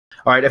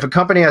All right, if a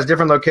company has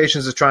different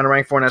locations it's trying to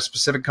rank for and has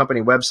specific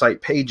company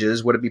website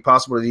pages, would it be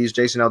possible to use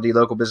JSON-LD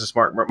local business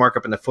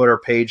markup in the footer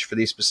page for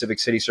these specific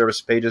city service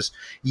pages?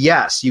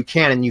 Yes, you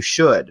can and you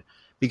should.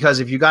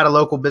 Because if you got a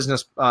local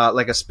business,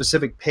 like a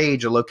specific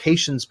page, a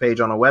locations page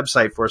on a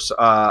website for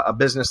a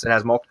business that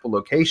has multiple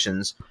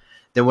locations,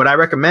 then what I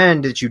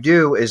recommend that you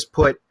do is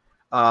put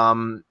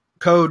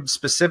code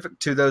specific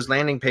to those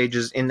landing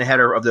pages in the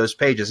header of those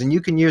pages. And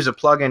you can use a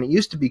plugin. It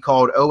used to be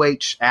called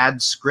OH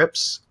Add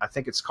Scripts. I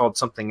think it's called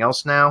something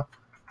else now.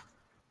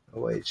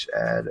 OH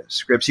Add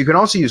Scripts. You can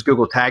also use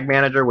Google Tag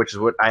Manager, which is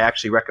what I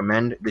actually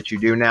recommend that you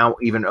do now,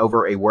 even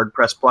over a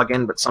WordPress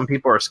plugin. But some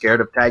people are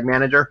scared of Tag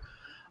Manager.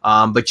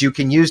 But you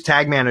can use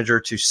Tag Manager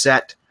to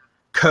set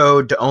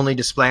code to only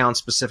display on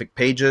specific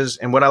pages.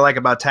 And what I like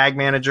about Tag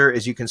Manager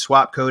is you can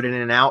swap code in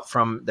and out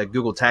from the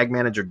Google Tag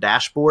Manager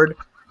dashboard.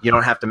 You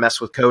don't have to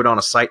mess with code on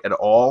a site at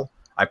all.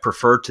 I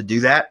prefer to do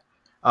that.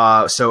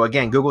 So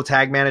again, Google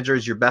Tag Manager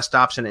is your best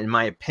option in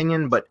my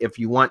opinion. But if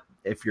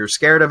you're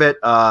scared of it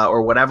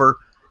or whatever,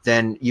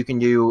 then you can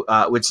do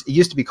it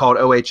used to be called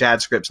OH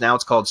Add Scripts. Now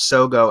it's called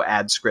SOGO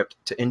Add Script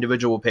to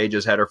individual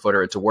pages, header,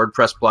 footer. It's a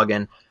WordPress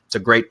plugin. It's a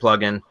great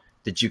plugin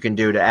that you can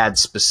do to add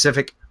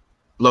specific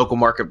local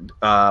markup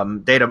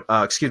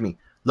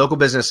local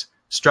business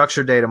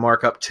structured data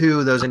markup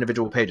to those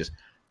individual pages.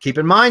 Keep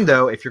in mind,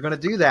 though, if you're going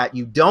to do that,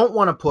 you don't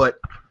want to put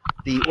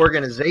the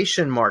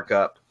organization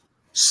markup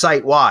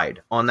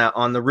site-wide on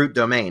the root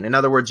domain. In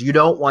other words, you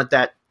don't want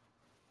that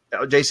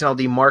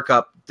JSON-LD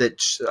markup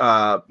that's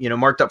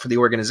marked up for the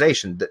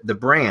organization, the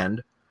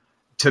brand,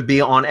 to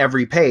be on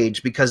every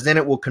page, because then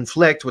it will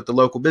conflict with the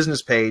local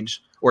business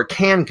page, or it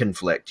can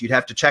conflict. You'd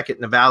have to check it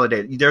and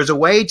validate it. There's a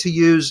way to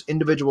use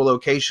individual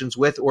locations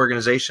with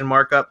organization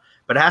markup,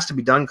 but it has to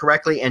be done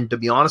correctly. And to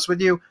be honest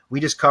with you, we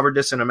just covered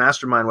this in a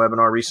mastermind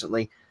webinar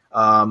recently,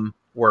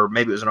 or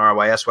maybe it was an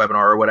RYS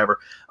webinar or whatever,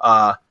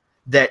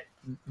 that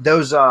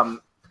those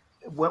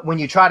when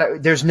you try to,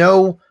 there's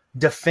no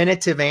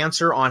definitive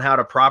answer on how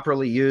to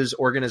properly use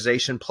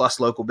organization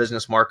plus local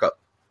business markup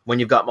when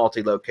you've got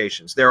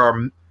multi-locations. There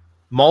are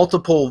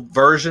multiple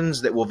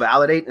versions that will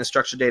validate in a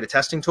structured data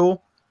testing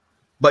tool,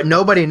 but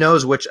nobody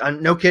knows which.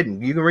 No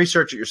kidding. You can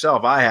research it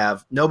yourself. I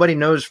have. Nobody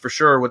knows for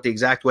sure what the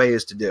exact way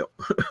is to do.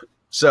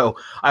 So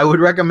I would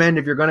recommend,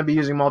 if you're going to be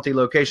using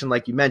multi-location,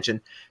 like you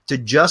mentioned, to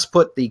just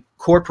put the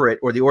corporate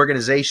or the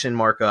organization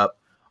markup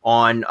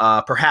on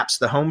perhaps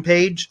the home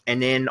page,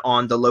 and then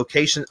on the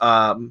location,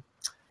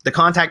 the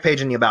contact page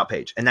and the about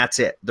page. And that's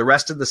it. The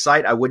rest of the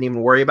site, I wouldn't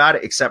even worry about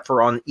it, except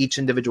for on each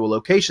individual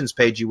locations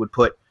page, you would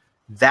put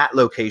that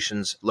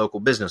location's local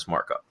business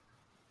markup.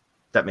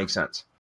 That makes sense.